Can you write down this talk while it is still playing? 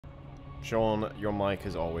Sean, your mic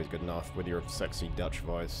is always good enough with your sexy Dutch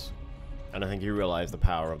voice. And I think you realize the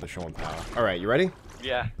power of the SeanPower. Alright, you ready?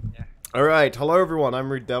 Yeah. Alright, hello everyone,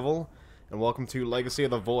 I'm Rude Devil, and welcome to Legacy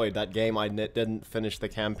of the Void, that game I didn't finish the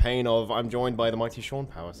campaign of. I'm joined by the mighty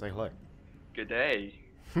SeanPower. Say hello. Good day.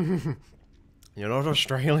 You're not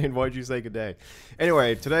Australian, why'd you say good day?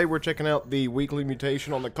 Anyway, today we're checking out the weekly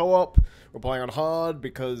mutation on the co-op. We're playing on hard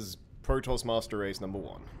because Protoss Master Race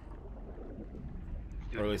 #1.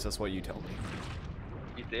 Or at least that's what you tell me.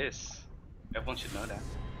 It is. Everyone should know that.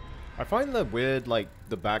 I find the weird, like,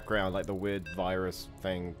 the background, like the weird virus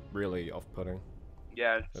thing, really off-putting.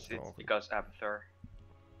 Yeah, it's because Avatar.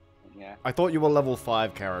 Yeah. I thought you were level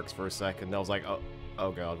 5 Carracks for a second. I was like,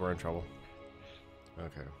 oh god, we're in trouble.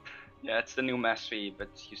 Okay. Yeah, it's the new mastery, but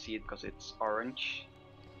you see it because it's orange.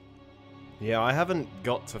 Yeah, I haven't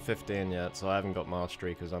got to 15 yet, so I haven't got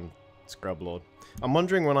mastery because I'm Scrub Lord. I'm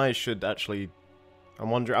wondering when I should actually...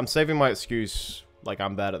 I'm saving my excuse, like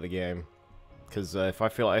I'm bad at the game. Because if I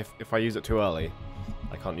feel like if I use it too early,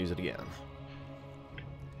 I can't use it again.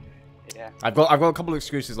 Yeah. I've got a couple of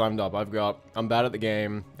excuses lined up. I'm bad at the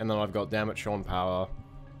game, and then I've got damn it SeanPower,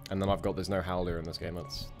 and then I've got there's no Howler in this game.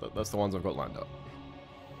 That's the ones I've got lined up.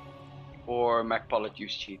 Or MacPollet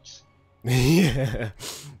use cheats. Yeah,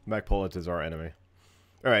 MacPollet is our enemy.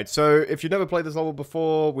 Alright, so if you've never played this level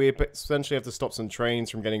before, we essentially have to stop some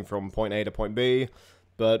trains from getting from point A to point B,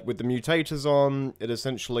 but with the mutators on, it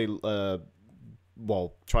essentially,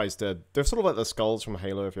 well, tries to... They're sort of like the skulls from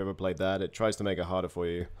Halo, if you ever played that. It tries to make it harder for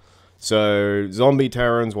you. So, zombie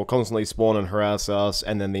Terrans will constantly spawn and harass us,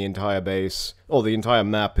 and then the entire base, or the entire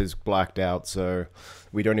map is blacked out, so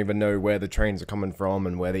we don't even know where the trains are coming from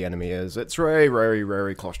and where the enemy is. It's very, very,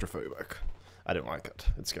 very claustrophobic. I don't like it.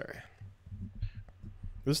 It's scary.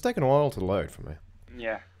 This is taking a while to load for me.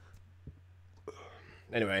 Yeah.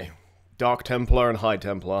 Anyway, Dark Templar and High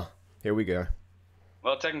Templar. Here we go.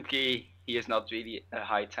 Well, technically, he is not really a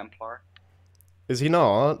High Templar. Is he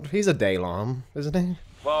not? He's a Daylon, isn't he?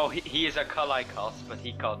 Well, he is a Khassar, but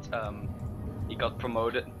he got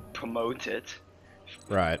promoted.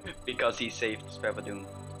 Right. Because he saved Spabadoon.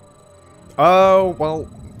 Oh, well,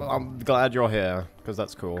 I'm glad you're here, because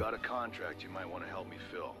that's cool. Got a contract you might want to help me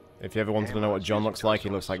fill. If you ever wanted to know what John looks like, he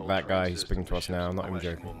looks like that guy who's speaking to us now. I'm not even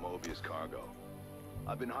joking.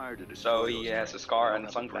 I've been hired to so he has a scar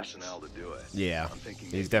and sunglasses. Yeah,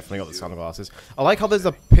 he's definitely got the sunglasses. I like how there's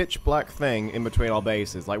a pitch black thing in between our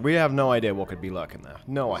bases. Like, we have no idea what could be lurking there.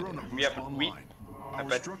 No idea. I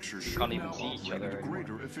bet we can't even see each other.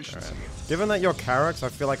 Right. Given that you're Carracks, I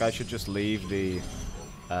feel like I should just leave the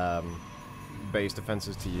base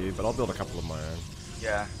defenses to you, but I'll build a couple of my own.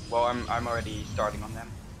 Yeah, well, I'm already starting on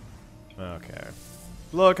them. Okay.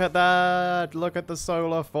 Look at that! Look at the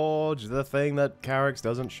Solar Forge, the thing that Carracks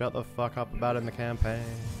doesn't shut the fuck up about in the campaign.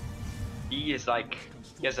 He is like,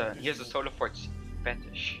 he has a Solar Forge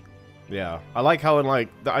fetish. Yeah, I like how in like,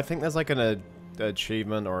 I think there's like an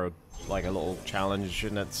achievement or like a little challenge,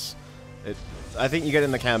 and I think you get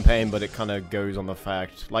in the campaign, but it kind of goes on the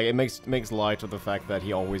fact, like it makes light of the fact that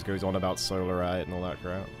he always goes on about Solarite and all that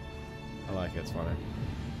crap. I like it, it's funny.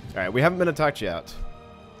 Alright, we haven't been attacked yet.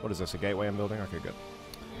 What is this, a gateway I'm building? Okay, good.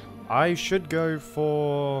 I should go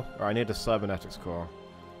for... Or I need a cybernetics core.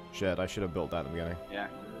 Shit, I should have built that in the beginning. Yeah.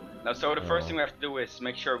 Now, so the first thing we have to do is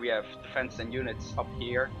make sure we have defense and units up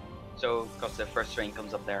here. So, because the first train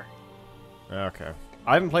comes up there. Okay.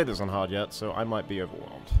 I haven't played this on hard yet, so I might be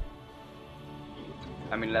overwhelmed.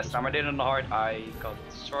 I mean, last time I did it on hard, I got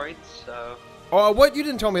destroyed, so... Oh, what? You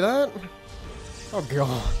didn't tell me that? Oh,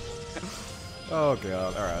 God. Oh,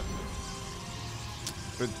 God. Alright.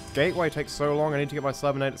 The gateway takes so long, I need to get my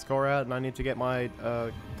cybernetics core out, and I need to get my,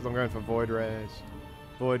 because I'm going for Void Rays.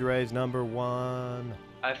 Void Rays #1.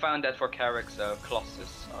 I found that for Carracks,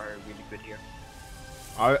 Colossus are really good here.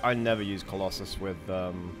 I never use Colossus with,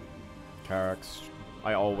 Carracks.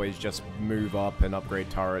 I always just move up and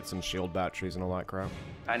upgrade turrets and shield batteries and all that crap.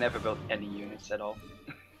 I never built any units at all.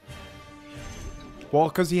 Well,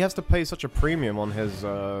 because he has to pay such a premium on his,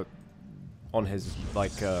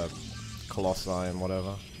 like, Colossi and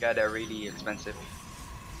whatever. Yeah, they're really expensive.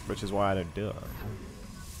 Which is why I don't do it.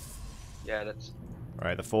 Yeah, that's...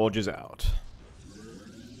 Alright, the forge is out.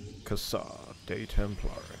 Khassar, Day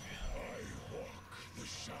Templar.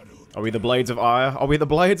 Are we the Blades of Ire? Are we the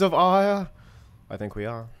Blades of Ire? I think we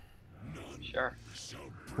are. Sure.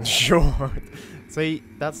 Sure. See,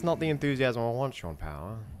 that's not the enthusiasm I want,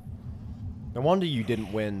 SeanPower. No wonder you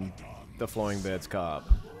didn't win the Flowing Beards Cup.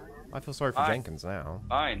 I feel sorry for Jenkins now.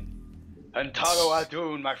 Fine. Antaro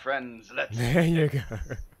Adun, my friends. Let's. There you go.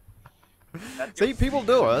 See, people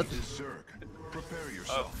do it. Prepare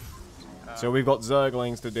yourself. So we've got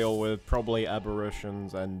Zerglings to deal with, probably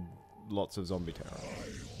aberrations, and lots of zombie terror.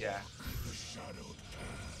 Yeah.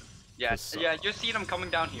 Yeah, yeah, just see them coming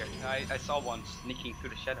down here. I saw one sneaking through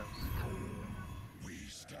the shadows.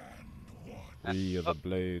 We are the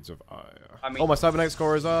blades of ire. I mean, oh, my Cybernetic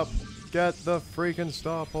score is up! Get the freaking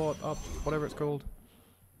starport up, whatever it's called.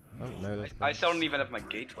 I don't know this. I still don't even have my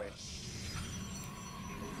gateway.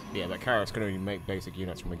 Yeah, but Khassar can only make basic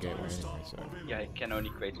units from a gateway anyway, so... Yeah, it can only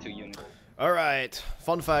create 2 units. Alright,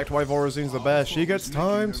 fun fact, why Vorozine's the best, she gets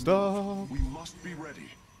time stop! We must be ready.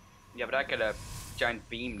 Yeah, but I got a giant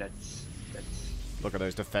beam that's... Look at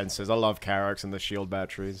those defenses, I love Khassar and the shield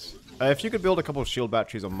batteries. If you could build a couple of shield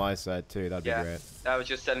batteries on my side too, that'd be great. I was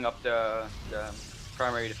just setting up the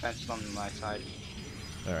primary defense on my side.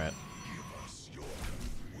 Alright.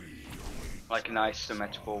 Like a nice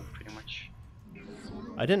symmetrical, pretty much.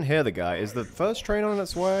 I didn't hear the guy. Is the first train on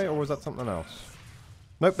its way, or was that something else?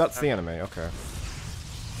 Nope, that's the enemy, okay.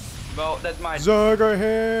 Well, that might... Zergo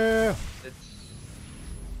here! It's...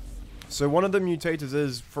 So one of the mutators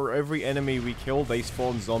is, for every enemy we kill, they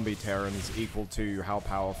spawn zombie Terrans equal to how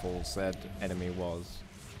powerful said enemy was.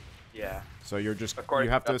 Yeah. So you're just, According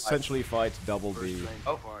you have to to essentially fight double the...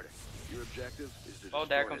 Oh. Your objective is to Oh,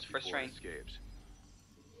 there destroy comes it first before it train. escapes.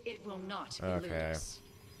 It will not be Okay. Ludus.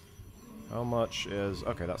 How much is...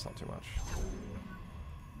 Okay, that's not too much.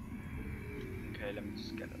 Okay, let me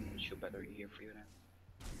just get a shield battery here for you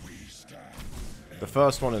now. The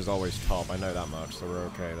first one is always top, I know that much, so we're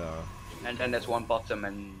okay there. And then there's one bottom,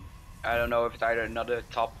 and I don't know if it's either another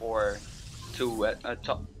top or 2 a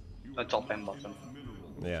top and bottom.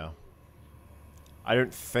 Yeah. I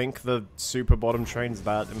don't think the super bottom train's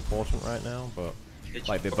that important right now, but... It's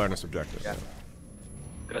like, the bonus objective. Yeah.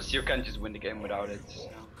 Because you can just win the game without it. So.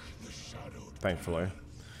 Thankfully.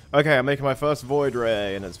 Okay, I'm making my first Void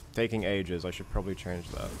Ray, and it's taking ages. I should probably change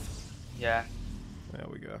that. Yeah. There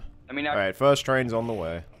we go. I mean, Alright, first train's on the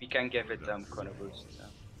way. we can give it corner boost. So.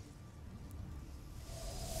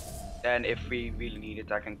 Then if we really need it,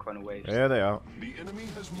 I can corner waves. There they are. The enemy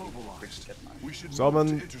has mobilized. We should move to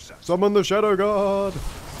Summon, intercept. summon the Shadow God!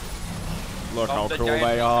 Look how the cool giant-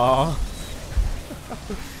 they are!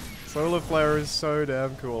 Solar Flare is so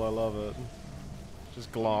damn cool, I love it. Just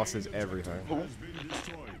glasses everything.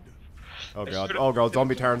 Oh god,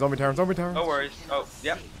 zombie Terran, zombie Terran, zombie Terran! No worries. Oh,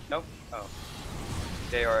 yeah. No. Oh.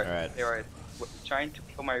 They are. Alright. They are trying to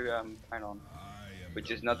kill my pylon, which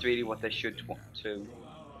is not really what they should want to.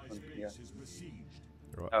 Yeah.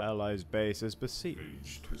 Your allies' base is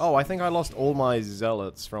besieged. Oh, I think I lost all my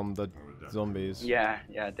zealots from the zombies. Yeah.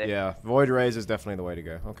 They, Yeah, Void Rays is definitely the way to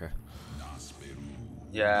go. Okay.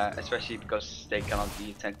 Yeah, especially because they cannot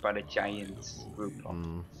be attacked by the giant group.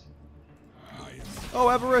 Oh,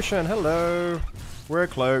 Aberration, hello! We're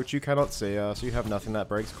cloaked, you cannot see us, you have nothing that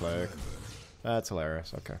breaks cloak. That's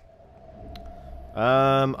hilarious, okay.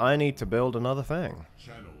 I need to build another thing.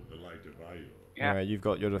 Yeah. Alright, you've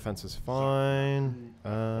got your defenses fine.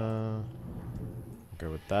 Go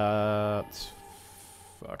with that.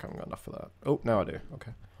 Fuck, I haven't got enough for that. Oh, now I do,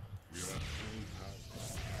 okay.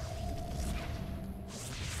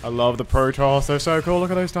 I love the Protoss, they're so cool, look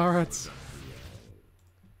at those turrets!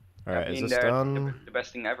 Alright, I mean, is this they're done? the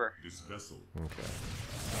best thing ever. Okay.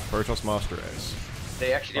 Protoss Master Ace.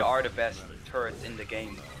 They actually are the best turrets in the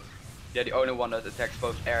game. They're the only one that attacks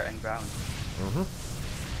both air and ground.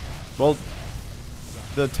 Well,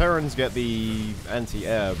 the Terrans get the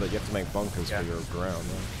anti-air, but you have to make bunkers for your ground.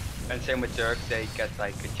 Right? And same with Zerg, they get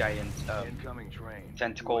like a giant Incoming train.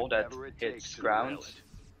 tentacle that Whatever it takes hits to ground,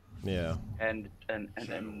 Yeah. and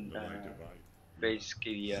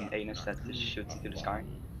basically an anus that just shoots into the sky.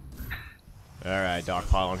 Alright, Dark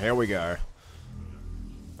Pylon, here we go.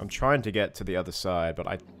 I'm trying to get to the other side, but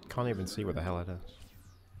I can't even see where the hell it is.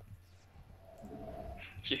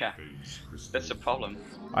 Yeah, that's the problem.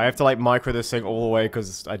 I have to like micro this thing all the way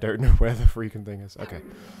because I don't know where the freaking thing is. Okay.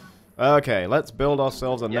 Okay, let's build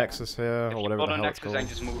ourselves a nexus here, If or you whatever build the a hell it's nexus called. and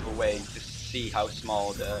just move away, just see how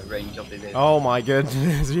small the range of it is. Oh my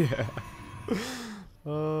goodness, yeah.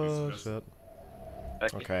 Oh shit.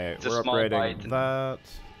 Like, Okay, it's a we're small bite upgrading and- that.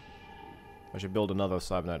 I should build another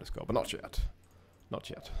cybernetic skull, but not yet. Not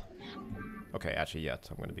yet. Okay, actually yet.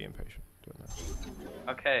 I'm going to be impatient doing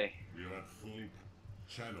that. Okay.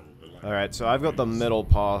 Alright, so I've got the middle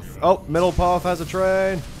path. Oh, middle path has a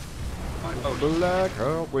train! Oh, Black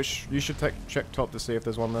Hole. Which, you should check top to see if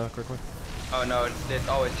there's one there quickly. oh no, it's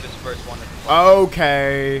always just first one at the top.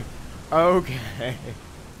 Okay. Okay.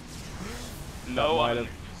 No might one.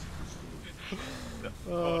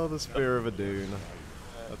 Oh, the Spear of Adun.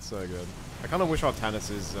 That's so good. I kind of wish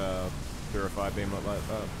Artanis' Purified Beam looked like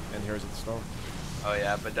that in Heroes of the Storm. Oh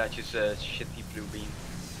yeah, but that's just a shitty blue beam.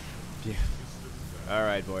 Yeah.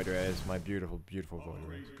 Alright, Void Rays. My beautiful, beautiful Void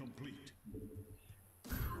Rays.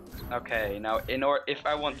 Okay, now if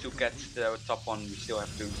I want to get the top one, we still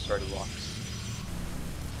have to destroy the rocks.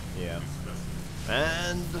 Yeah.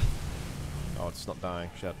 And... Oh, it's not dying.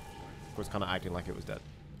 Shit. It was kind of acting like it was dead.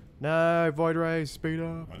 No, Void Rays, speed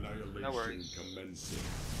up. No worries.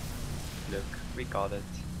 Look, we got it.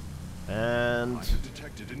 And... I have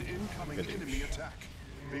detected an incoming enemy attack.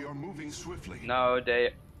 They are moving swiftly. No,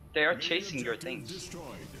 they are chasing your things.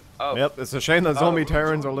 Oh. Yep, it's a shame that zombie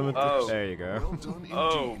Terrans are limited. Oh. There you go. Well done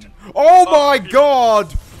Oh. indeed. Oh my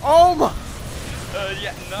god! Oh my...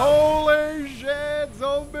 Yeah, no. Holy shit,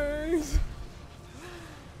 zombies!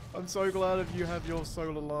 I'm so glad if you have your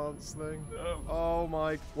solar lance thing. Oh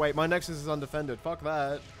my... Wait, my Nexus is undefended. Fuck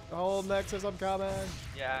that. Oh, Nexus, I'm coming.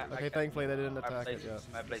 Yeah. Okay, thankfully they didn't attack it yet.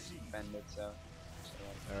 My place is defended, so.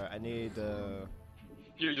 Alright, I need,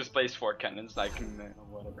 You just place 4 cannons, like,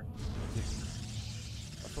 whatever.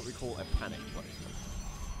 That's what we call a panic placement.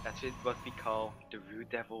 That's what we call the Voodoo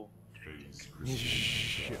Devil.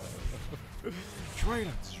 Shit.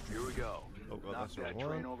 Trainers! Here we go. Oh god, Knock that's the that wrong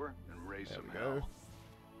train one. over and raise There some we go. hell.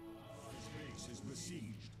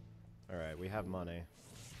 Alright, we have money.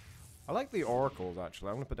 I like the oracles, actually.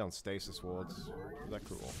 I'm gonna put down stasis wards. Is that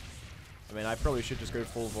cool? I mean, I probably should just go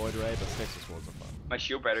full void ray, but stasis wards are fun. My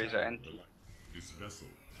shield batteries are empty.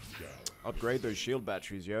 Upgrade those shield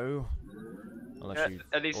batteries, yo. Unless you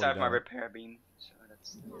At least I have my already repair beam, so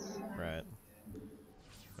that's... done. Right.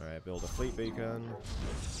 Alright, build a fleet beacon.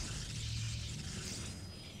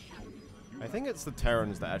 I think it's the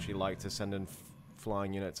Terrans that actually like to send in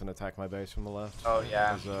flying units and attack my base from the left. Oh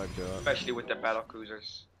yeah, Zerg do it. especially with the battle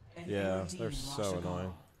cruisers. Yeah, they're so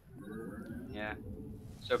annoying. Yeah.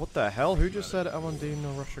 So What the hell? Who just said Amandine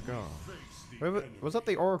no Russia Gar? Was that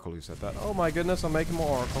the Oracle who said that? Oh my goodness, I'm making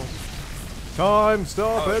more Oracles. Time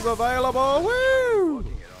stop is available! Woo!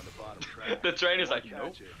 the train is like,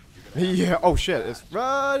 nope. Yeah, oh shit, it's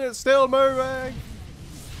run, it's still moving!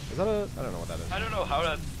 Is that a... I don't know what that is. I don't know how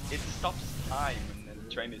that... It stops time and then the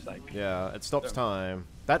train is like... Yeah, it stops time.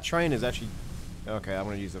 That train is actually... Okay, I'm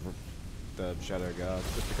gonna use the Shadow Guard,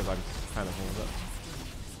 just because I'm panicking a bit.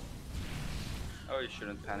 Oh, you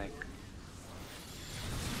shouldn't panic.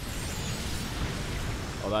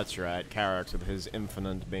 Oh, that's right, Karax with his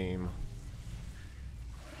infinite beam.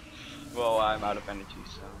 Well, I'm out of energy,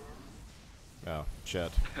 so... Oh,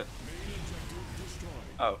 shit.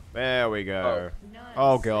 Oh. There we go.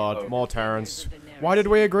 Oh god, more Terrans. Why did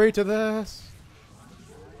we agree to this?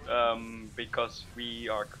 Because we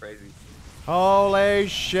are crazy. Holy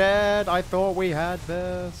shit, I thought we had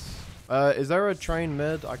this. Is there a train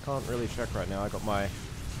mid? I can't really check right now. I got my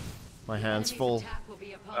hands full.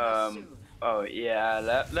 Oh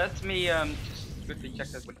yeah, let me just quickly check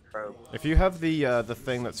this with the probe. If you have the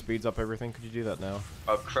thing that speeds up everything, could you do that now?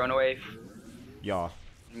 Oh, Chrono Wave? Yeah.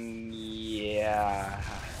 Yeah.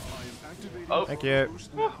 Oh. Thank you.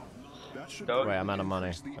 Don't. Wait, I'm out of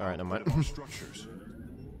money. Alright, never mind.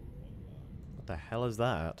 What the hell is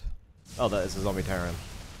that? Oh, that is a zombie Terran.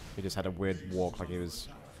 He just had a weird walk like he was...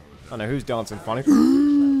 I don't know, who's dancing funny?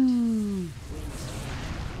 You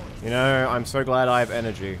know, I'm so glad I have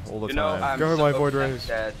energy all the time. I'm Go so my Void upset Rays.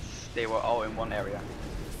 that they were all in one area.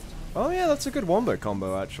 Oh yeah, that's a good wombo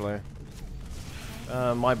combo actually.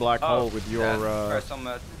 My black hole with your... Yeah, there are some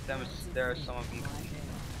of them coming.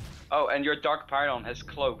 Oh, and your Dark Pylon has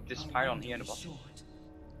cloaked this pylon here in the bottom.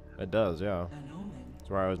 It does, yeah. That's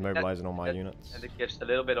where I was mobilizing all my units. And it gives a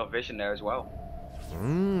little bit of vision there as well.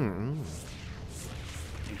 Mm.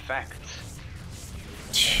 In fact.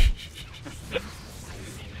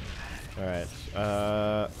 Alright,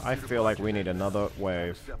 I feel like we need another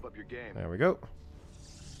wave. There we go.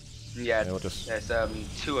 Yeah, we'll just... there's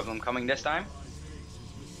 2 of them coming this time.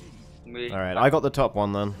 Alright, I got the top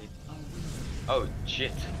one then. Oh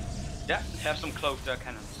shit. Yeah, have some cloaked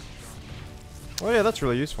cannons. Oh yeah, that's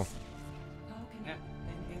really useful. Yeah.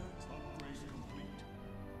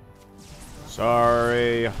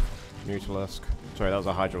 Sorry, Mutalisk. Sorry, that was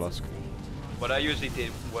a Hydralisk. What I usually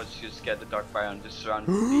did was just get the Dark Pylon and just surround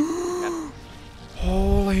the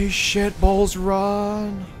Holy shit, balls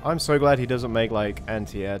run! I'm so glad he doesn't make like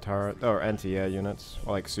anti-air turret or anti-air units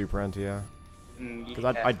or like super anti-air. Because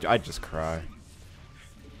I'd just cry.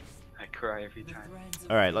 I cry every time.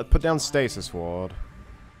 Alright, let's put down Stasis Ward.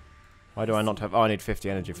 Why do I not have... Oh, I need 50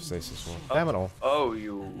 energy for Stasis Ward. Damn it all. Oh,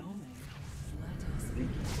 you...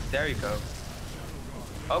 There you go.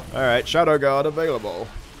 Oh. Alright, Shadow Guard available.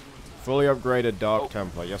 Fully upgraded Dark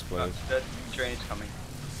Templar. Yes, please. The train is coming.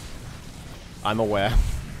 I'm aware.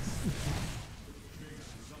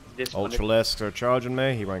 this one. Ultralisks are charging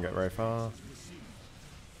me. He won't get very far.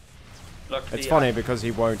 Luckily, It's funny because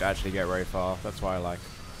he won't actually get very far. That's why I like.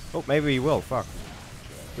 Oh, maybe he will. Fuck.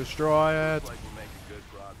 Destroy it.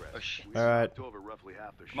 Oh shit. Alright. Come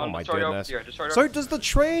Oh on, my destroy it over goodness. here. Destroy it So over- does the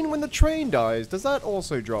train, when the train dies, does that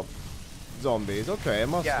also drop zombies? Okay, it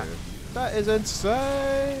must Yeah. do. That is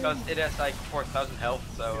insane. Because it has like 4,000 health,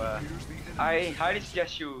 so I highly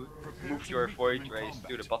suggest you move your void rays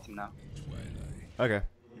to the bottom now. Okay.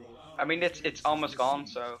 I mean, it's almost gone,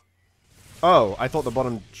 so Oh, I thought the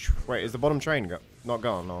bottom. Wait, is the bottom train not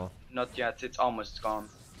gone? Or? not yet. It's almost gone.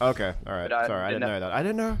 Okay, alright. But Sorry, I didn't know that. I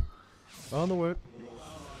didn't know. On the way.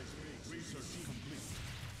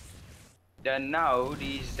 Then now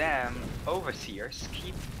these damn overseers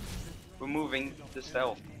keep removing the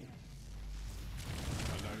stealth.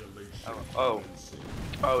 Oh,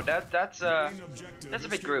 that's a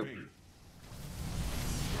big group.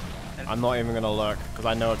 I'm not even gonna look because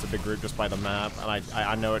I know it's a big group just by the map, and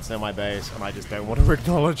I know it's near my base, and I just don't want to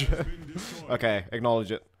acknowledge it. Okay,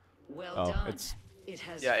 acknowledge it. Well Oh, done. it's. It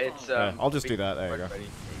has Yeah, it's. Yeah, I'll just do that. There you go. ready.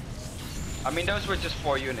 I mean, those were just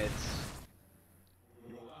 4 units.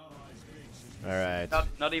 All right.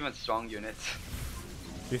 Not even strong units.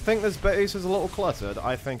 Do you think this base is a little cluttered?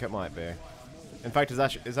 I think it might be. In fact,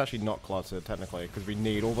 it's actually not cluttered technically because we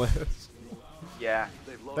need all this. Yeah.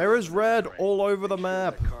 There is red all over the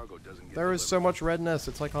map. There is so much redness.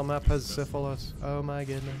 It's like our map has syphilis. Oh my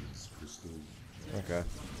goodness. Okay.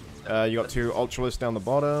 You got 2 ultralisks down the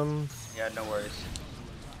bottom. Yeah, no worries.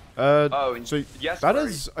 So yes, that sorry.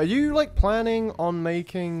 is. Are you like planning on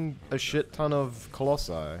making a shit ton of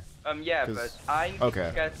colossi? Yeah, 'Cause- but I need okay.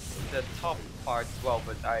 to get the top part as well,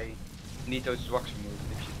 but I need those rocks removed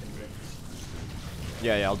if you can do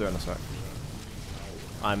it. Yeah, I'll do it in a sec.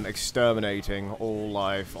 I'm exterminating all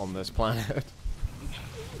life on this planet.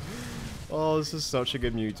 Oh, this is such a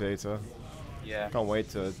good mutator. Yeah. Can't wait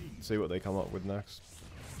to see what they come up with next.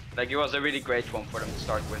 Like, it was a really great one for them to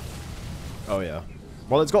start with. Oh yeah.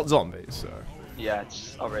 Well, it's got zombies, so. Yeah,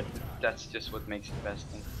 it's already. That's just what makes it best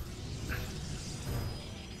thing.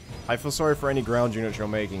 I feel sorry for any ground units you're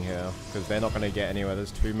making here, because they're not going to get anywhere.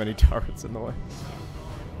 There's too many turrets in the way.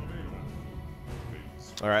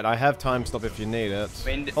 Alright, I have time stop if you need it.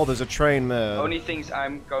 I mean, Oh, there's a train there. Only things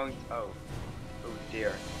I'm going. Oh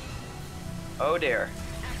dear. Oh dear.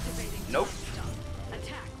 activating Nope. stop.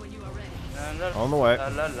 Attack when you are ready. La, la, On the way. la,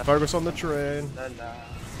 la, la, Focus on the train. la, la.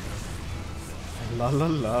 La la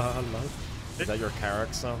la la. Is that your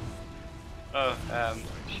character? Oh,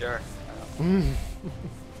 sure.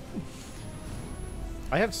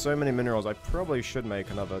 I have so many minerals, I probably should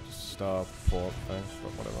make another starport thing,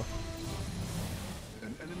 but whatever.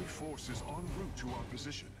 An enemy force is en route to our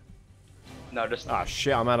position. No, just. Ah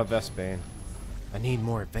shit, I'm out of Vespine. I need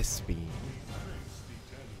more Vespine.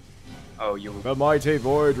 Oh, you. The mighty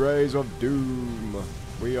void rays of doom.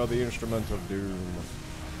 We are the instrument of doom.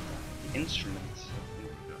 Instruments.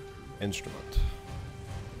 Instrument.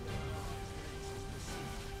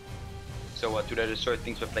 So what? Do they destroy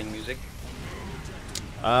things by playing music?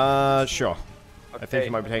 Sure. I think Okay.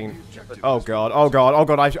 you might be taking. Oh god, oh god, oh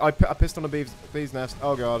god, I pissed on a bee's nest.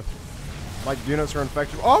 Oh god. My units are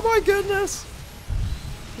infected. Oh my goodness!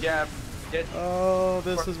 Yeah. Get. Oh,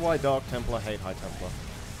 this is why Dark Templar hate High Templar.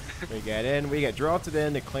 We get in, we get drafted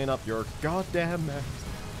in to clean up your goddamn mess.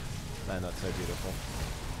 Man, that's so beautiful.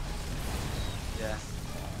 Yeah.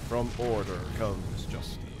 From order comes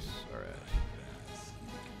justice. Alright.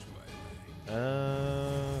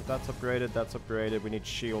 That's upgraded, We need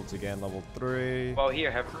shields again, level 3. Well,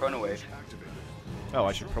 here, have a chrono wave. Oh,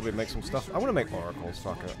 I should probably make some stuff. I want to make oracles,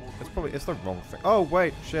 fuck it. It's the wrong thing. Oh,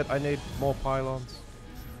 wait, shit, I need more pylons.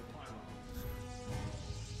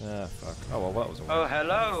 Ah, fuck. Oh, well, that was a Oh,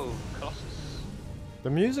 hello, Colossus. The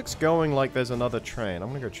music's going like there's another train. I'm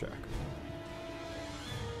gonna go check.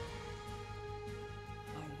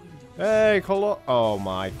 Hey, oh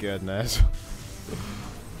my goodness.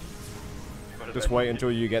 Just wait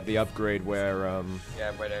until you get the upgrade where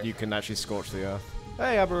Yeah, where they're you can actually scorch the earth.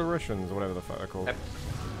 Hey, Aberrations, or whatever the fuck they're called.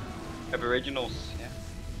 Aboriginals. Yeah.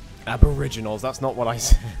 Aboriginals, that's not what I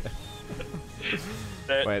said.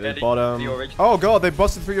 Wait, the bottom. Oh god, they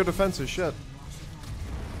busted through your defenses, shit.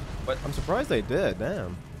 What? I'm surprised they did,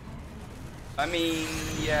 damn. I mean,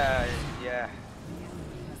 yeah.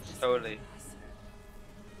 Totally.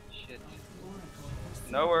 Shit.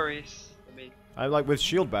 No worries. I like with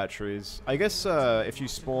shield batteries. I guess if you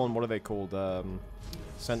spawn, what are they called?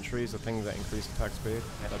 Sentries, the things that increase attack speed.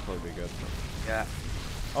 Yeah, that'd probably be good. Yeah.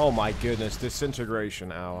 Oh my goodness,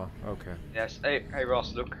 disintegration hour. Okay. Yes. Hey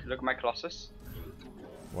Ross, look at my Colossus.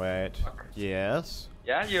 Wait. Fuck. Yes.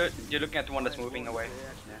 Yeah, you're looking at the one that's moving away.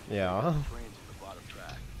 Yeah. Yeah.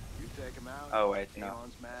 Oh wait, no.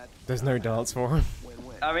 There's no dance for him.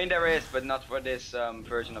 I mean there is, but not for this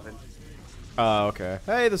version of it. Oh, okay.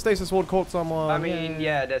 Hey, the stasis ward caught someone. I mean, Yay.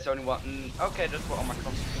 yeah, there's only one. Okay, that's what. Oh my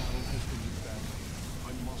god.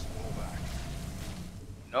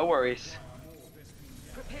 No worries.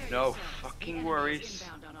 Prepare No yourself. fucking The enemy worries. is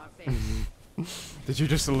inbound on our base. Did you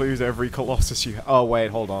just lose every Colossus you? Oh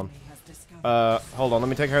wait, hold on. Hold on. Let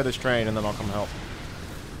me take care of this train and then I'll come help.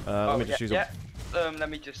 Let me just use yeah. Let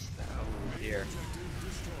me just. Here.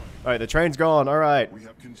 Alright, the train's gone. Alright. We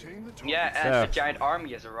have contained the Yeah, target. and Yeah. the giant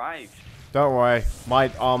army has arrived. Don't worry. My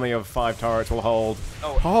army of 5 turrets will hold.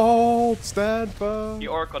 Oh, Hold! Stand firm! the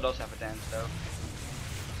Oracle does have a dance though.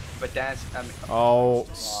 But dance. I mean. Oh.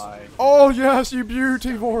 Why? Oh yes, you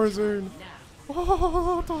beauty, Vorazun!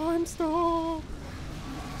 Oh, time stop!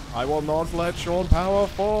 I will not let SeanPower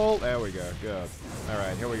fall. There we go. Good.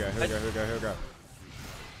 Alright, here we go. Here we go. Here we go. Here we go.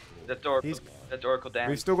 That Oracle. He's- That Oracle dance.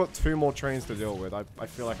 We've still got 2 more trains to deal with. I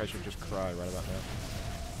feel like I should just cry right about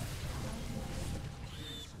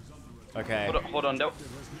now. Okay. Hold on.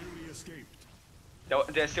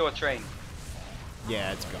 There's still a train.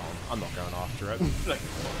 Yeah, it's gone. I'm not going after it.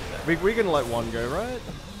 Like, we can let one go, right?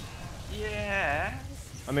 yeah.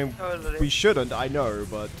 I mean, Totally. we shouldn't. I know,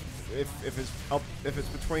 but if it's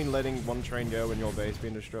between letting one train go and your base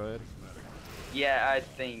being destroyed. Yeah, I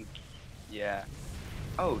think. Yeah.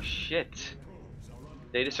 Oh shit.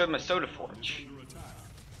 They destroyed my soda forge.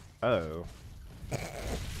 Oh.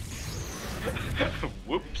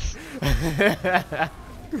 Whoops.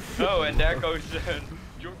 Oh, and there goes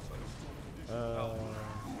your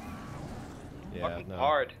Yeah, fucking no.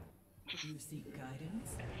 hard. You seek guidance?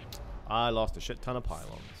 I lost a shit ton of pylons.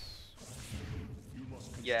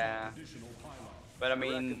 Yeah. But I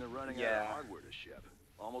mean, They're running out of yeah. hardware to ship.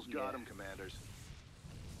 Almost got Yeah. them, commanders.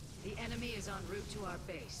 The enemy is en route to our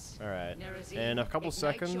base. Alright. Nerazine, In a couple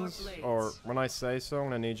ignite your seconds, blades. or when I say so, I'm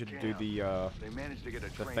gonna need you to do the They managed to get a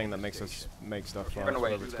the train thing to that the makes us station. make stuff Run fast,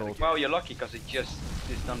 away. whatever it's called. Well, you're lucky because it just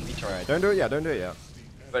is done recharging. Alright, don't do it yet, don't do it yet.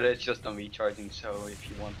 But it's just done recharging, so if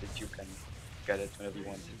you want it, you can get it whenever you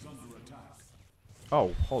want it.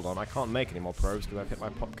 Oh, hold on, I can't make any more probes because I've hit my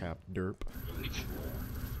pop cap. Derp.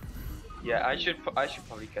 Yeah, I should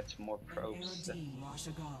probably get some more probes, Erodine,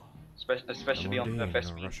 Rashagal. especially on the fast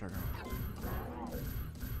speed.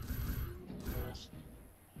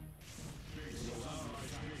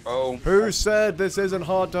 Oh, Who said this isn't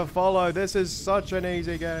hard to follow? This is such an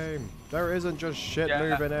easy game. There isn't just shit Yeah.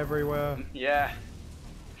 moving everywhere. yeah.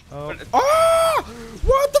 Oh. But- Ah!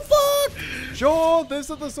 What the fuck? Sure, this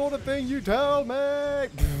is the sort of thing you tell me.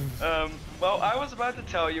 Well, I was about to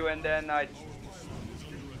tell you, and then I.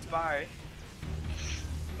 Bye.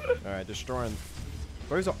 Alright, destroying.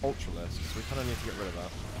 Those are ultralisks. We kind of need to get rid of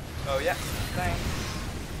that. Oh yeah, thanks.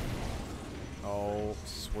 Oh,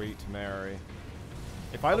 sweet Mary.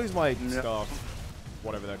 If I lose my No. stuff,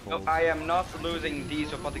 whatever they're No, called. I am not losing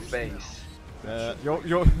these robotics base.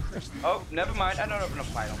 You're. Oh, never mind. I don't have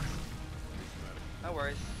enough pylons. No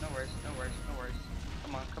worries. No worries. No worries. No worries.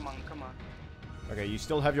 Come on. Come on. Come on. Okay, you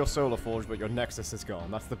still have your solar forge, but your nexus is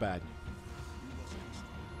gone. That's the bad.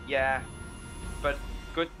 Yeah, but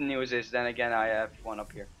good news is then again I have one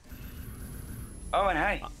up here. Oh, and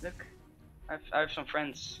hey, look, I have some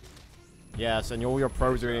friends. Yes, and all your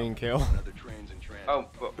probes are being killed. Another train's in transit. Oh,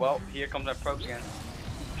 well, here comes my probes again.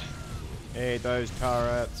 Hey, those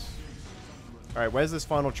turrets. Alright, where's this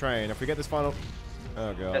final train? If we get this final...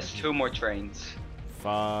 Oh god. There's 2 more trains.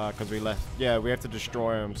 Fuck, because we left... Yeah, we have to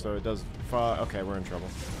destroy them, so it does... Fuck, okay, we're in trouble.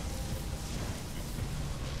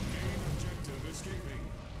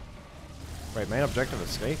 Wait, main objective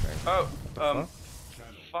escaping? Oh, the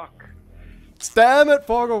fuck. Damn it,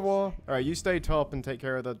 Fog of War! Alright, you stay top and take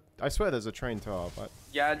care of the... I swear there's a train top.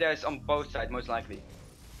 Yeah, there's on both sides, most likely.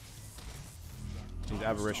 These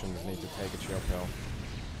aberrations need to take a chill pill.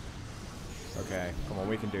 Okay, come on,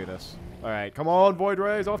 we can do this. Alright, come on, Void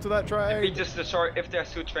Rays, off to that If we train! just destroy, if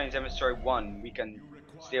there's 2 trains and we destroy 1, we can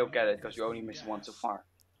still get it because we only missed 1 so far.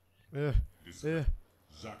 Yeah.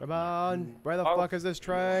 Come on, where the Oh. fuck is this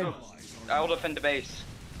train? I'll defend the base.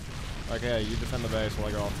 Okay, you defend the base while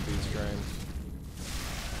I go after these trains.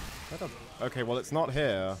 Okay, well it's not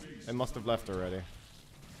here. It must have left already.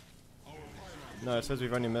 No, it says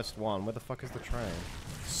we've only missed 1. Where the fuck is the train?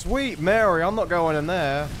 Sweet Mary, I'm not going in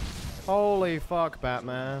there. Holy fuck,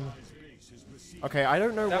 Batman. Okay, I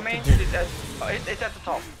don't know That what means to do. it's at the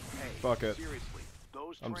top. Fuck it. Seriously,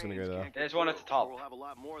 those I'm just gonna trains go there. can't There's get one at the built, top. or We'll have a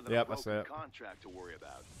lot more than Yep, a that's broken it. contract to worry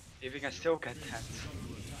about. If we can still get that.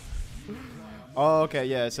 Oh, okay,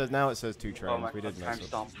 yeah, it says now it says 2 trains. Oh my We god, did time miss it.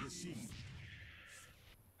 stop.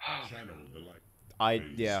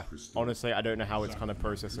 Yeah, honestly, I don't know how it's kind of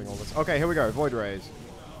processing all this. Okay, here we go, Void Rays.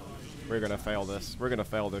 We're gonna fail this. We're gonna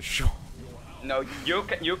fail this, sure. No, you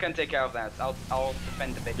can take care of that. I'll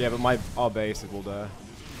defend the big. Yeah, but our base will die.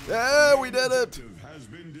 Yeah, we did it!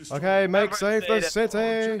 Okay, make safe the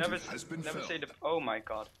city! Never say the. Oh my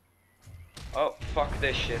god. Oh, fuck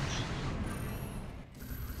this shit.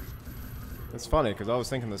 It's funny, because I was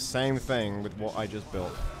thinking the same thing with what I just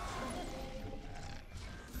built.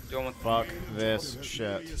 Fuck this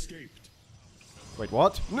shit. Wait,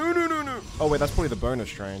 what? No, no, no, no! Oh wait, that's probably the bonus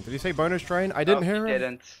train. Did he say bonus train? I didn't hear he him.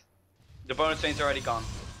 didn't. The bonus train's already gone.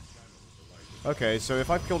 Okay, so if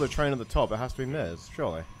I've killed a train at the top, it has to be Miz,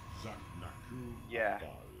 surely. Yeah.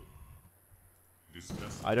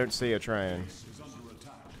 I don't see a train.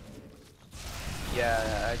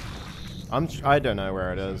 Yeah, I don't know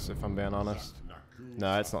where it is, if I'm being honest.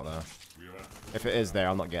 No, it's not there. If it is there,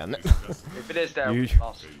 I'm not getting it. if it is there, You- we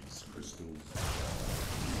lost.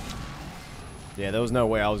 Yeah, there was no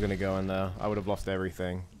way I was gonna go in there. I would have lost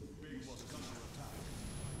everything.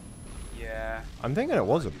 Yeah. I'm thinking it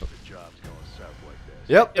was a... The job's going south like this.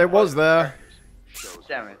 Yep, it was there.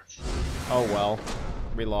 Damn it. Oh well.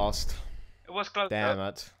 We lost. It was close. Damn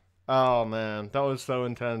it. Oh man, that was so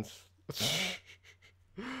intense.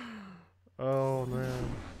 Oh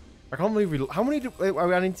man. I can't believe we... How many did...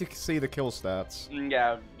 I need to see the kill stats.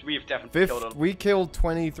 Yeah, we've definitely killed him. We killed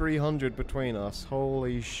 2,300 between us.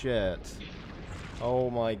 Holy shit. Oh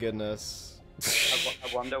my goodness.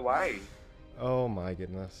 I wonder why. Oh my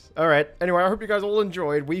goodness. Alright, anyway, I hope you guys all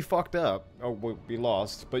enjoyed. We fucked up. Oh, we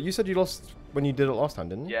lost. But you said you lost when you did it last time,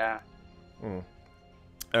 didn't you? Yeah.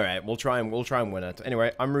 Alright, we'll try and win it.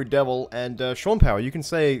 Anyway, I'm Rude Devil, and SeanPower, you can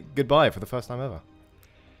say goodbye for the first time ever.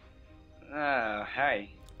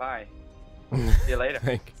 Hey. Bye. See you later.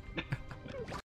 Thank